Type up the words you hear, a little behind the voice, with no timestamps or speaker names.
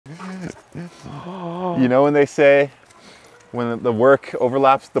You know when they say, when the work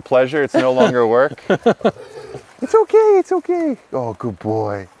overlaps the pleasure, it's no longer work? It's okay, it's okay. Oh, good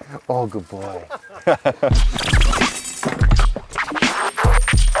boy. Oh, good boy.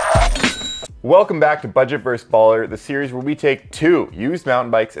 Welcome back to Budget vs. Baller, the series where we take two used mountain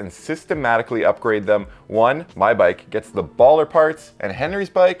bikes and systematically upgrade them. One, my bike, gets the baller parts, and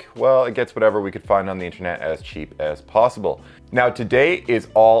Henry's bike, well, it gets whatever we could find on the internet as cheap as possible. Now, today is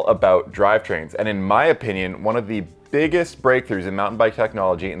all about drivetrains, and in my opinion, one of the biggest breakthroughs in mountain bike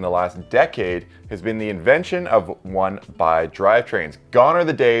technology in the last decade has been the invention of one by drivetrains. Gone are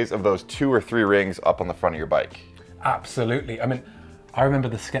the days of those 2 or 3 rings up on the front of your bike. Absolutely. I mean, I remember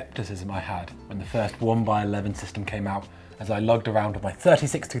the skepticism I had when the first 1x11 system came out, as I lugged around with my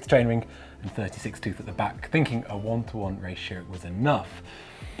 36-tooth chainring and 36-tooth at the back, thinking a 1-to-1 ratio was enough.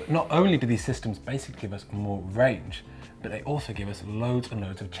 But not only do these systems basically give us more range, but they also give us loads and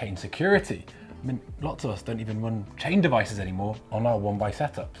loads of chain security. I mean, lots of us don't even run chain devices anymore on our 1x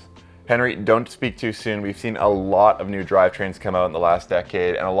setups. Henry, don't speak too soon. We've seen a lot of new drivetrains come out in the last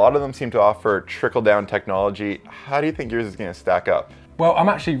decade, and a lot of them seem to offer trickle-down technology. How do you think yours is going to stack up? Well, I'm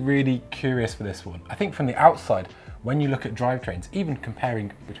actually really curious for this one. I think from the outside, when you look at drivetrains, even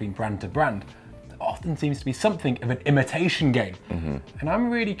comparing between brand to brand, there often seems to be something of an imitation game. And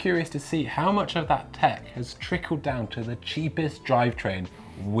I'm really curious to see how much of that tech has trickled down to the cheapest drivetrain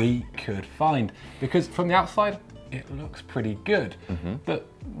we could find. Because from the outside, it looks pretty good. But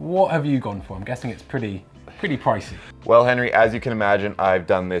what have you gone for? I'm guessing it's pretty pricey. Well, Henry, as you can imagine, I've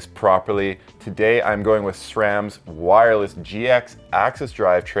done this properly. Today, I'm going with SRAM's wireless GX Axis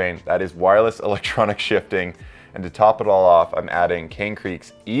drivetrain. That is wireless electronic shifting. And to top it all off, I'm adding Cane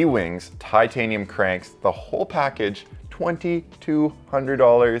Creek's E-Wings, titanium cranks, the whole package,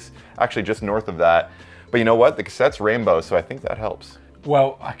 $2,200. Actually, just north of that. But you know what? The cassette's rainbow, so I think that helps.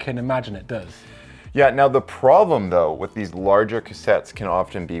 Well, I can imagine it does. Yeah, now the problem though with these larger cassettes can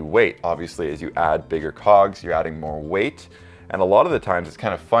often be weight. Obviously, as you add bigger cogs, you're adding more weight. And a lot of the times it's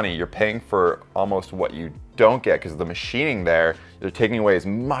kind of funny, you're paying for almost what you don't get because the machining there, they're taking away as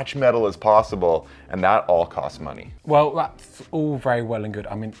much metal as possible, and that all costs money. Well, that's all very well and good.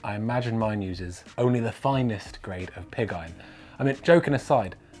 I mean, I imagine mine uses only the finest grade of pig iron. I mean, joking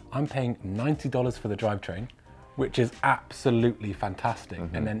aside, I'm paying $90 for the drivetrain, which is absolutely fantastic,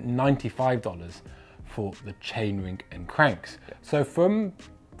 and then $95 for the chainring and cranks. So from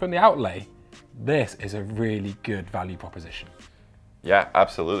the outlay, this is a really good value proposition. Yeah,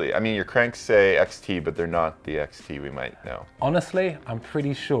 absolutely. I mean, your cranks say XT, but they're not the XT we might know. Honestly, I'm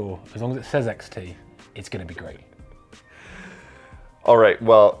pretty sure as long as it says XT, it's gonna be great. All right,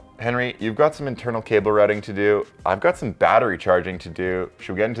 well, Henry, you've got some internal cable routing to do. I've got some battery charging to do.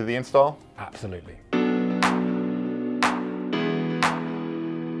 Should we get into the install? Absolutely.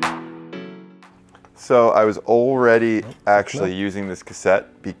 So I was already actually using this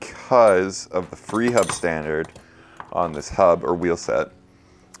cassette because of the free hub standard on this hub or wheel set.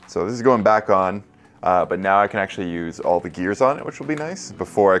 So this is going back on, but now I can actually use all the gears on it, which will be nice.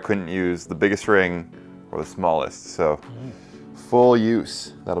 Before I couldn't use the biggest ring or the smallest. So full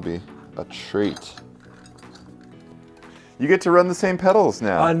use, that'll be a treat. You get to run the same pedals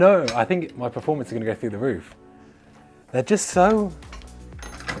now. I know, I think my performance is gonna go through the roof. They're just so,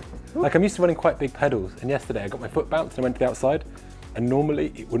 like I'm used to running quite big pedals, and yesterday I got my foot bounced and I went to the outside, and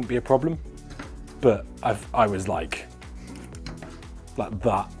normally it wouldn't be a problem, but I was like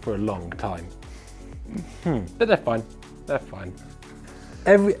that for a long time. But they're fine, they're fine.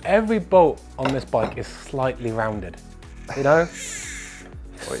 Every bolt on this bike is slightly rounded, you know? Oh,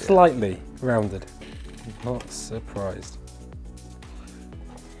 yeah. Slightly rounded. I'm not surprised.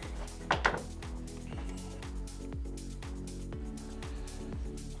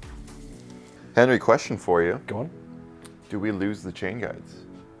 Henry, question for you. Go on. Do we lose the chain guides?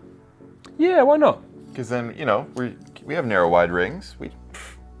 Yeah, why not? Because then, you know, we have narrow wide rings. We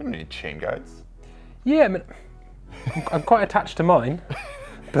don't need chain guides. Yeah, I mean, I'm quite attached to mine,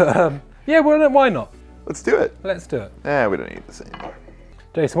 but yeah, well, why not? Let's do it. Let's do it. We don't need the same.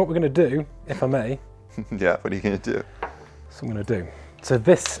 Jason, what we're going to do, if I may. Yeah, what are you going to do? That's what I'm going to do. So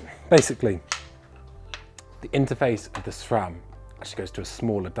this, basically, the interface of the SRAM actually goes to a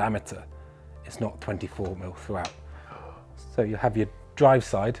smaller diameter. It's not 24mm throughout. So you have your drive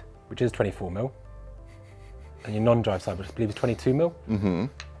side, which is 24mm, and your non-drive side, which I believe is 22mm.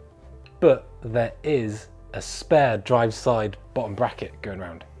 But there is a spare drive side bottom bracket going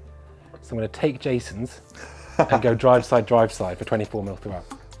around. So I'm going to take Jason's and go drive side for 24mm throughout.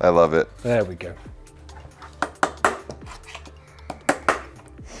 I love it. There we go.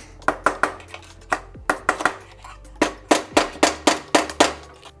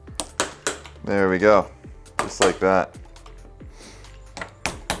 There we go. Just like that.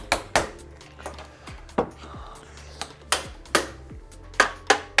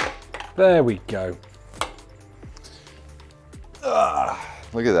 There we go.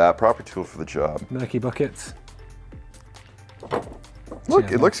 Look at that, proper tool for the job. Murky buckets. Look,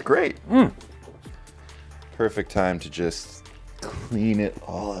 it looks great. Perfect time to just clean it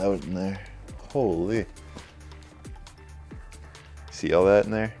all out in there. Holy. See all that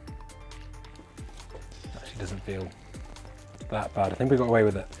in there? Actually doesn't feel that bad. I think we got away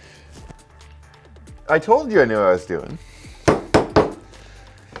with it. I told you I knew what I was doing.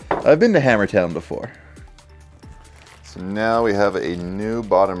 I've been to Hammertown before. So now we have a new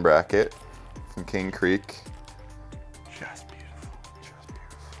bottom bracket from King Creek. Just beautiful, just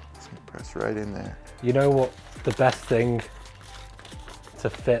beautiful. It's gonna press right in there. You know what the best thing to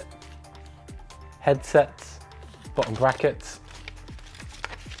fit headsets, bottom brackets?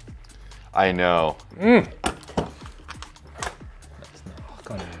 I know. That's not, I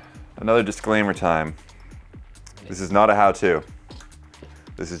can't even. Another disclaimer time. This is not a how-to.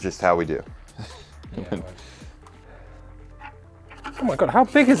 This is just how we do. Yeah, well. Oh my god, how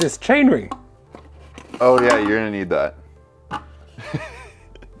big is this chainring? Oh yeah, you're gonna need that.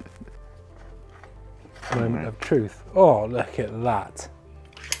 Moment of truth. Oh, look at that.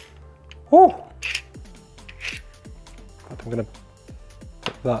 Oh! I'm gonna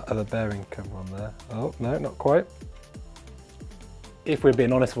put that other bearing cover on there. Oh, no, not quite. If we're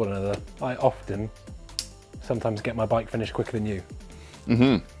being honest with one another, I often sometimes get my bike finished quicker than you.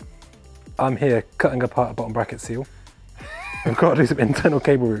 I'm here cutting apart a bottom bracket seal. I've got to do some internal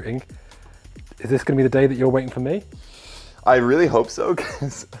cable routing. Is this going to be the day that you're waiting for me? I really hope so,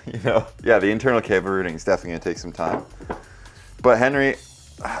 because, you know, yeah, the internal cable routing is definitely going to take some time. But Henry,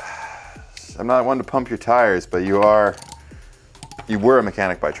 I'm not one to pump your tires, but you were a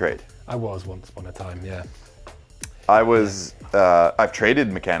mechanic by trade. I was once upon a time, yeah. I've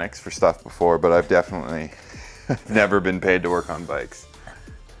traded mechanics for stuff before, but I've definitely never been paid to work on bikes.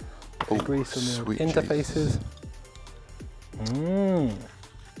 Grease on the interfaces.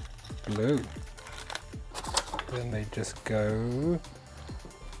 Blue. Then they just go.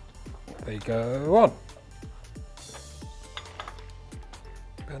 They go on.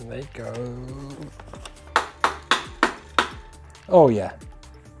 And they go. Oh yeah.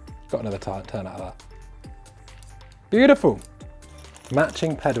 Got another turn out of that. Beautiful.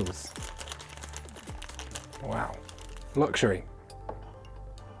 Matching pedals. Wow. Luxury.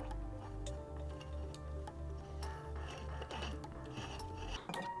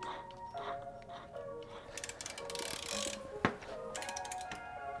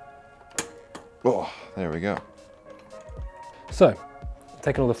 Oh, there we go. So,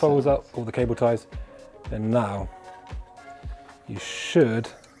 taking all the foils up, all the cable ties, and now you should,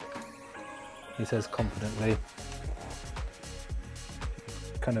 he says confidently,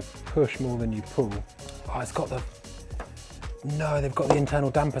 kind of push more than you pull. Oh, it's got the, no, they've got the internal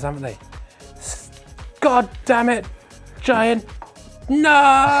dampers, haven't they? God damn it, giant,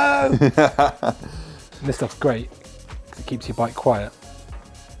 no! And this stuff's great, because it keeps your bike quiet.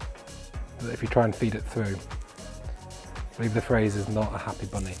 But if you try and feed it through, I believe the phrase is not a happy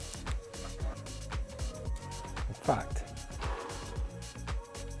bunny. In fact.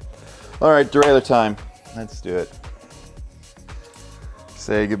 All right, derailleur time. Let's do it.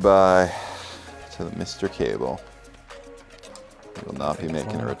 Say goodbye to the Mr. Cable. He will not be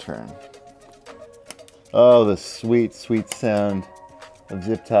making a return. Oh, the sweet, sweet sound of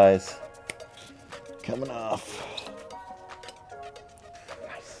zip ties coming off.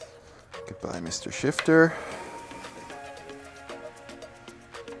 Goodbye, Mr. Shifter.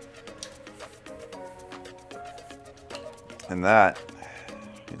 And that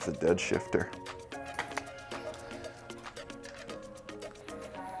is a dead shifter.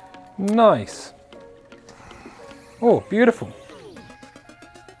 Nice. Oh, beautiful.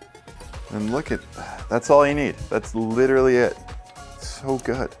 And look at, that's all you need. That's literally it. So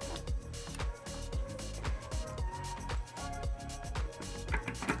good.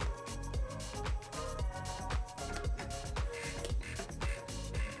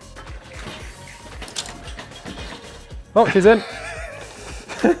 Oh, she's in.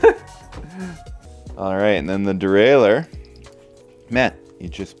 All right, and then the derailleur, man, you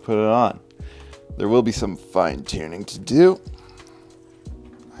just put it on. There will be some fine tuning to do.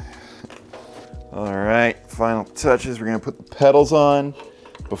 All right, final touches. We're gonna put the pedals on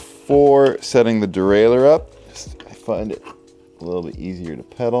before setting the derailleur up. I find it a little bit easier to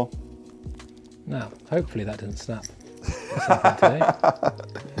pedal. Now, hopefully that didn't snap at some point today.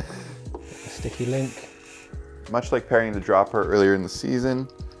 A sticky link. Much like pairing the dropper earlier in the season,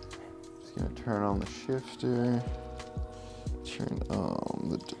 Just gonna turn on the shifter, turn on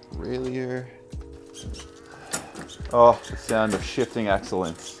the derailleur. Oh, the sound of shifting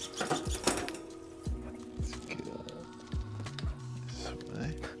excellence.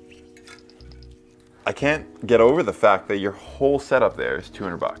 I can't get over the fact that your whole setup there is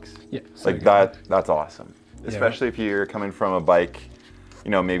 200 bucks. Yeah. Like that's awesome. Especially if you're coming from a bike,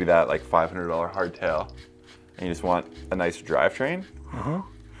 you know, maybe that like $500 hardtail, and you just want a nice drivetrain.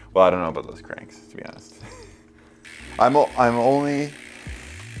 Well, I don't know about those cranks, to be honest. I'm only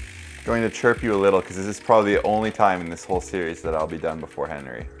going to chirp you a little because this is probably the only time in this whole series that I'll be done before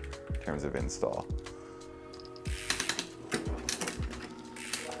Henry in terms of install.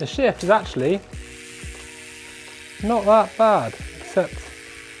 The shift is actually not that bad, except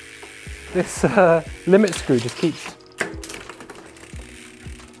this limit screw just keeps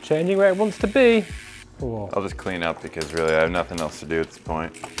changing where it wants to be. Oh. I'll just clean up because really I have nothing else to do at this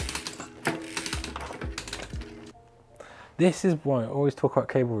point. This is why I always talk about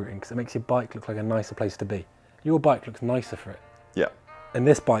cable routing, because it makes your bike look like a nicer place to be. Your bike looks nicer for it. Yeah. And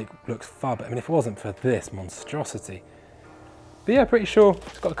this bike looks far better. I mean, if it wasn't for this monstrosity. But yeah, pretty sure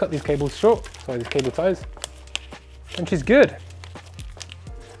just got to cut these cables short. Sorry, these cable ties. And she's good.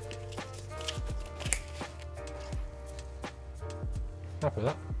 Happy with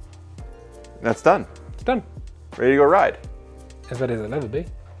that. That's done. It's done. Ready to go ride. As ready as it'll ever be.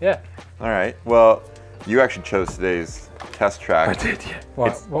 Yeah. All right. Well, you actually chose today's test track. I did, yeah. Well,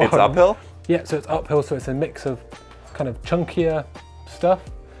 it's uphill? Yeah, so it's uphill, so it's a mix of kind of chunkier stuff.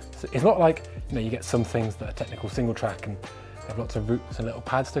 So it's not like, you know, you get some things that are technical single track and have lots of roots and little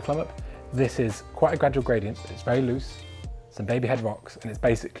pads to climb up. This is quite a gradual gradient, it's very loose, some baby head rocks, and it's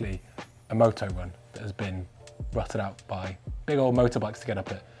basically a moto run that has been rutted out by big old motorbikes to get up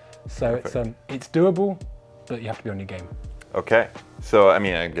it. So it's doable, but you have to be on your game. Okay. So, I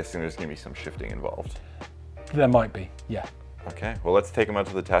mean, I'm guessing there's gonna be some shifting involved. There might be, yeah. Okay, well, let's take them out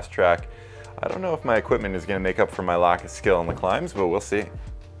to the test track. I don't know if my equipment is gonna make up for my lack of skill on the climbs, but we'll see.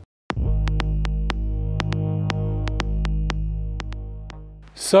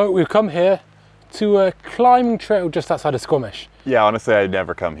 So we've come here to a climbing trail just outside of Squamish. Yeah, honestly, I'd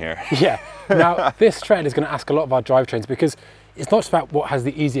never come here. Yeah. Now, this trail is going to ask a lot of our drivetrains because it's not just about what has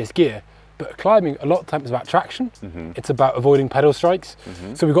the easiest gear, but climbing a lot of times is about traction. It's about avoiding pedal strikes.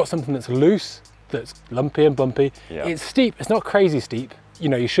 So we've got something that's loose, that's lumpy and bumpy. Yeah. It's steep, it's not crazy steep. You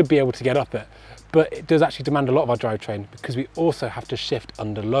know, you should be able to get up it, but it does actually demand a lot of our drivetrain because we also have to shift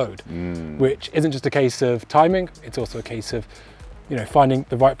under load, which isn't just a case of timing, it's also a case of, you know, finding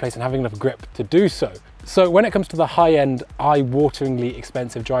the right place and having enough grip to do so. So when it comes to the high-end, eye-wateringly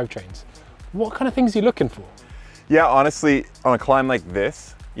expensive drivetrains, what kind of things are you looking for? Yeah, honestly, on a climb like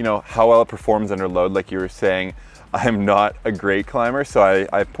this, you know, how well it performs under load, like you were saying, I'm not a great climber, so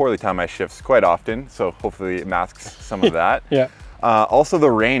I poorly time my shifts quite often, so hopefully it masks some of that. Yeah. Also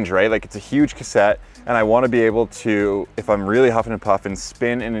the range, right? Like it's a huge cassette, and I want to be able to, if I'm really huffing and puffing,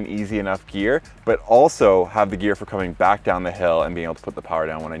 spin in an easy enough gear, but also have the gear for coming back down the hill and being able to put the power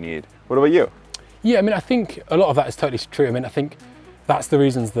down when I need. What about you? Yeah, I mean, I think a lot of that is totally true. I mean, I think that's the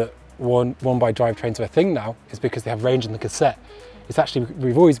reasons that one by drivetrains are a thing now, is because they have range in the cassette. It's actually,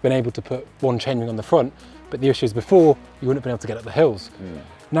 we've always been able to put one chainring on the front, but the issue is before, you wouldn't have been able to get up the hills.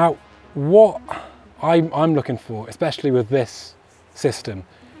 Now, what I'm looking for, especially with this system,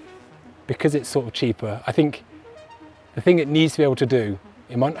 because it's sort of cheaper, I think the thing it needs to be able to do,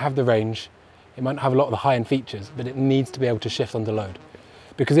 it might have the range, it might have a lot of the high-end features, but it needs to be able to shift under load.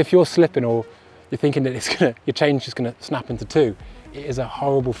 Because if you're slipping or you're thinking that your chain's just gonna snap into two, it is a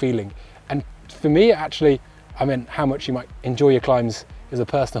horrible feeling. And for me, actually, I mean, how much you might enjoy your climbs is a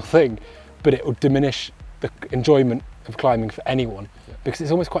personal thing, but it will diminish the enjoyment of climbing for anyone, because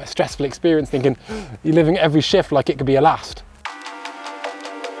it's almost quite a stressful experience thinking you're living every shift like it could be your last.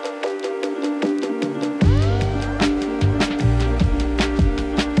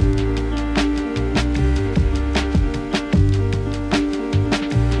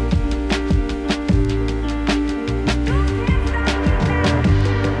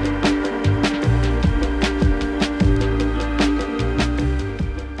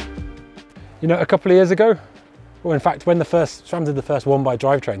 You know, a couple of years ago, or in fact, when Shram did the first one by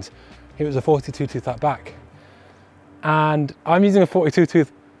drivetrains, it was a 42 tooth out back. And I'm using a 42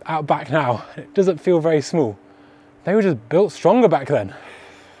 tooth out back now. It doesn't feel very small. They were just built stronger back then.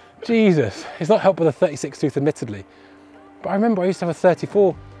 Jesus, it's not helped with a 36 tooth admittedly. But I remember I used to have a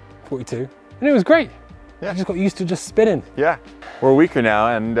 34 42 and it was great. Yeah. I just got used to just spinning. Yeah, we're weaker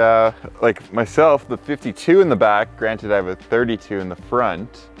now, and like myself, the 52 in the back, granted I have a 32 in the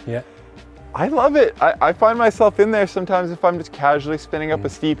front. Yeah. I love it. I find myself in there sometimes if I'm just casually spinning up a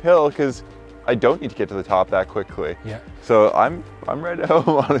steep hill because I don't need to get to the top that quickly. Yeah. So I'm ready to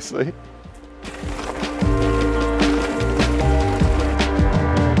home, honestly.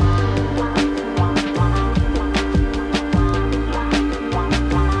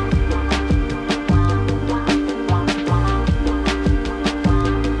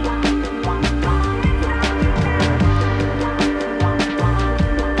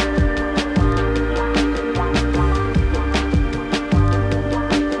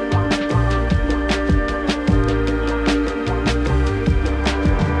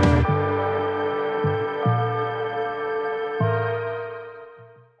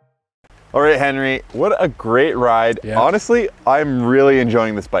 All right, Henry, what a great ride. Yeah. Honestly, I'm really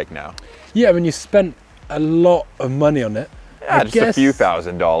enjoying this bike now. Yeah, I mean, you spent a lot of money on it. Yeah, just a few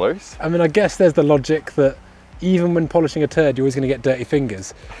 $1,000s. I mean, I guess there's the logic that even when polishing a turd, you're always going to get dirty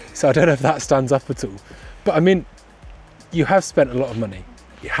fingers. So I don't know if that stands up at all. But I mean, you have spent a lot of money.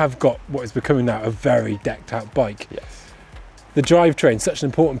 You have got what is becoming now a very decked out bike. Yes. The drivetrain, such an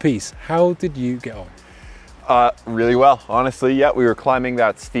important piece. How did you get on? Really well, honestly. Yeah, we were climbing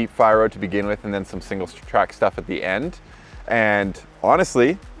that steep fire road to begin with and then some single track stuff at the end. And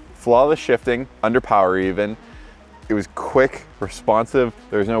honestly, flawless shifting, under power even. It was quick, responsive.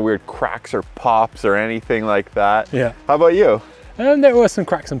 There was no weird cracks or pops or anything like that. Yeah. How about you? There were some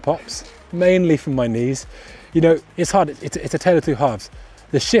cracks and pops, mainly from my knees. You know, it's hard, it's a tale of two halves.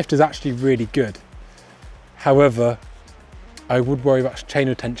 The shift is actually really good. However, I would worry about chain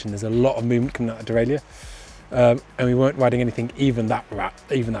retention. There's a lot of movement coming out of derailleur. And we weren't riding anything even that rough,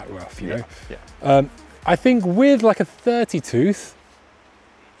 you know. Yeah. I think with like a 30 tooth,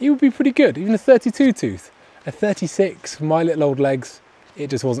 it would be pretty good. Even a 32 tooth, a 36 for my little old legs, it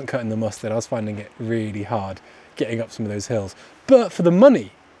just wasn't cutting the mustard. I was finding it really hard getting up some of those hills. But for the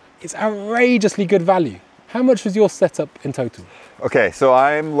money, it's outrageously good value. How much was your setup in total? Okay, so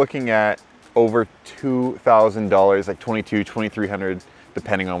I'm looking at over $2,000, like $2,200, $2,300,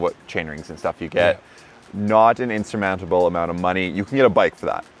 depending on what chain rings and stuff you get. Yeah. Not an insurmountable amount of money. You can get a bike for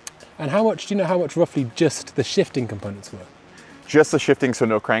that. And how much, do you know how much roughly just the shifting components were? Just the shifting, so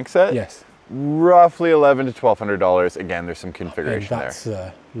no crankset? Yes. Roughly $1,100 to $1,200. Again, there's some configuration there. That's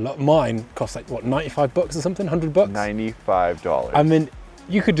a lot. Mine cost like, what, 95 bucks or something, 100 bucks? $95. I mean,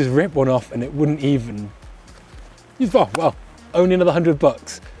 you could just rip one off and it wouldn't even, well, only another 100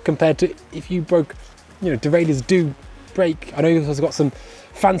 bucks compared to if you broke, you know, derailleurs do break. I know you've also got some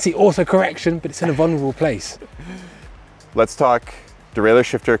fancy auto correction, but it's in a vulnerable place. Let's talk derailleur,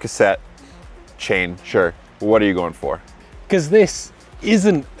 shifter, cassette, chain, sure. What are you going for? Because this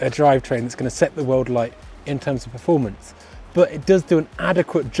isn't a drivetrain that's going to set the world light in terms of performance, but it does do an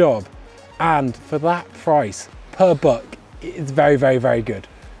adequate job. And for that price per buck, it's very, very, very good.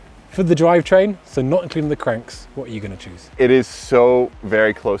 For the drivetrain, so not including the cranks, what are you going to choose? It is so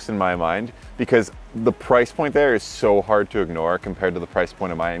very close in my mind because the price point there is so hard to ignore compared to the price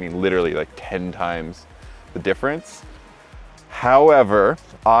point of mine. I mean, literally like 10 times the difference. However,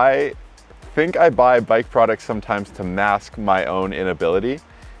 I think I buy bike products sometimes to mask my own inability,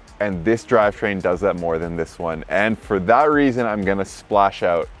 and this drivetrain does that more than this one. And for that reason, I'm gonna splash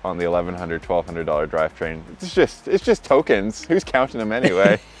out on the $1,100, $1,200 drivetrain. It's just tokens. Who's counting them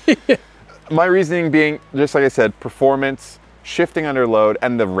anyway? My reasoning being, just like I said, performance, shifting under load,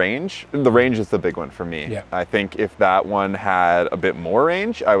 and the range. The range is the big one for me. Yeah. I think if that one had a bit more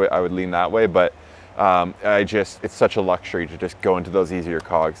range, I would lean that way, but it's such a luxury to just go into those easier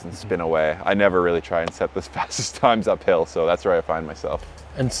cogs and spin away. I never really try and set the fastest times uphill, so that's where I find myself.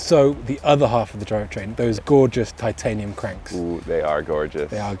 And so the other half of the drivetrain, those gorgeous titanium cranks. Ooh, they are gorgeous.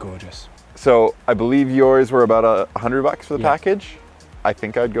 They are gorgeous. So I believe yours were about $100 for the package. I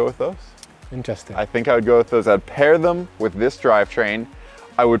think I'd go with those. Interesting. I think I would go with those. I'd pair them with this drivetrain.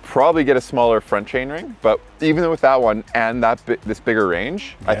 I would probably get a smaller front chainring, but even with that one and this bigger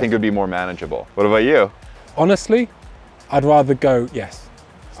range, I think it would be more manageable. What about you? Honestly, I'd rather go,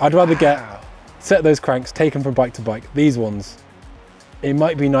 I'd rather set those cranks, take them from bike to bike. These ones, it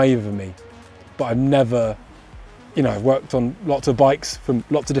might be naive of me, but I've never, you know, worked on lots of bikes from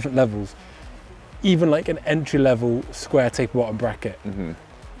lots of different levels. Even like an entry-level square taper bottom bracket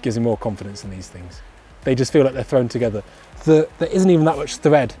gives me more confidence in these things. They just feel like they're thrown together. There isn't even that much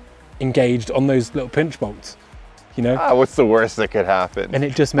thread engaged on those little pinch bolts, you know? What's the worst that could happen? And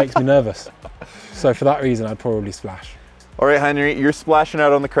it just makes me nervous. So for that reason, I'd probably splash. All right, Henry, you're splashing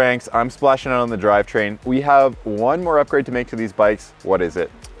out on the cranks. I'm splashing out on the drivetrain. We have one more upgrade to make to these bikes. What is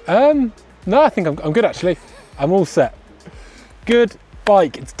it? No, I think I'm good actually. I'm all set. Good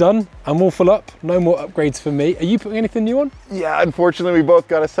bike. It's done. I'm all full up. No more upgrades for me. Are you putting anything new on? Yeah, unfortunately, we both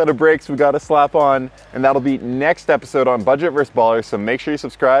got a set of brakes we got to slap on, and that'll be next episode on Budget vs. Baller, so make sure you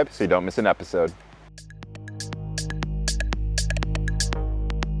subscribe so you don't miss an episode.